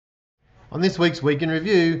On this week's Week in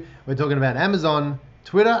Review, we're talking about Amazon,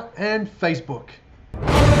 Twitter, and Facebook.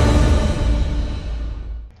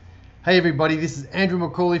 Hey everybody, this is Andrew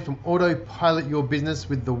McCauley from Autopilot Your Business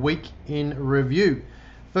with the Week in Review.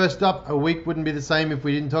 First up, a week wouldn't be the same if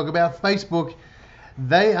we didn't talk about Facebook.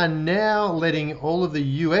 They are now letting all of the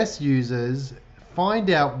US users find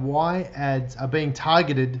out why ads are being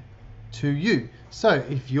targeted to you. So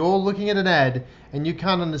if you're looking at an ad and you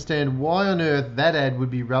can't understand why on earth that ad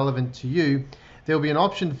would be relevant to you, there'll be an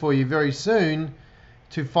option for you very soon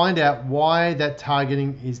to find out why that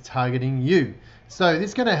targeting is targeting you. So this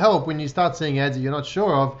is going to help when you start seeing ads that you're not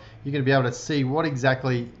sure of. You're going to be able to see what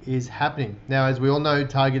exactly is happening. Now, as we all know,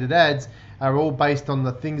 targeted ads are all based on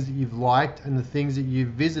the things that you've liked and the things that you've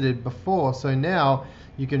visited before. So now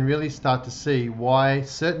you can really start to see why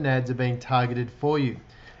certain ads are being targeted for you.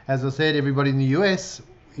 As I said, everybody in the US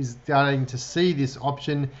is starting to see this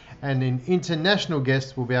option, and then international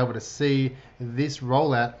guests will be able to see this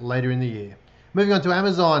rollout later in the year. Moving on to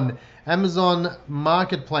Amazon. Amazon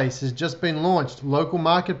Marketplace has just been launched, local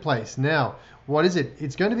marketplace. Now, what is it?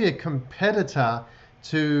 It's going to be a competitor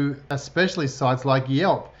to especially sites like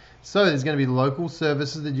Yelp. So there's going to be local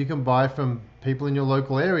services that you can buy from people in your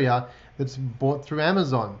local area that's bought through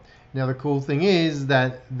Amazon. Now the cool thing is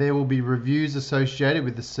that there will be reviews associated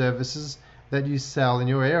with the services that you sell in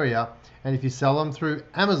your area, and if you sell them through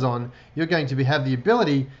Amazon, you're going to have the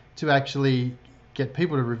ability to actually get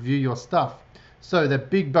people to review your stuff. So that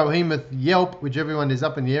big behemoth Yelp, which everyone is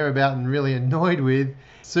up in the air about and really annoyed with,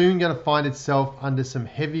 soon going to find itself under some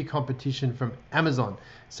heavy competition from Amazon.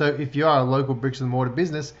 So if you are a local bricks and mortar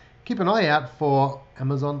business, keep an eye out for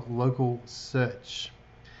Amazon local search.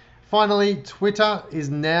 Finally, Twitter is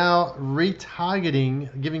now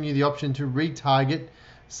retargeting, giving you the option to retarget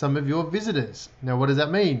some of your visitors. Now, what does that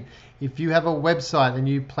mean? If you have a website and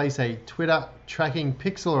you place a Twitter tracking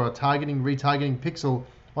pixel or a retargeting pixel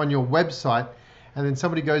on your website, and then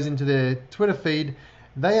somebody goes into their Twitter feed,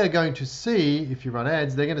 they are going to see, if you run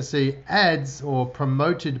ads, they're going to see ads or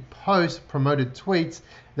promoted posts, promoted tweets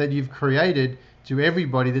that you've created to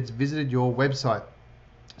everybody that's visited your website.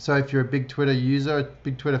 So if you're a big Twitter user, a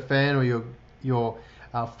big Twitter fan, or your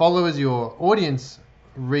followers, your audience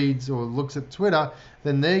reads or looks at Twitter,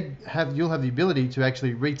 then you'll have the ability to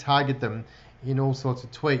actually retarget them in all sorts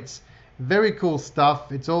of tweets. Very cool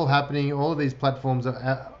stuff. It's all happening. All of these platforms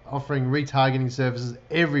are offering retargeting services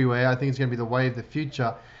everywhere. I think it's going to be the way of the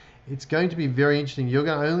future. It's going to be very interesting. You're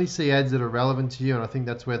going to only see ads that are relevant to you, and I think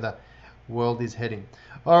that's where the world is heading.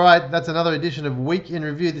 All right, that's another edition of Week in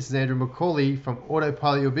Review. This is Andrew McCauley from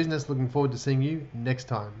Autopilot Your Business. Looking forward to seeing you next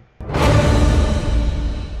time.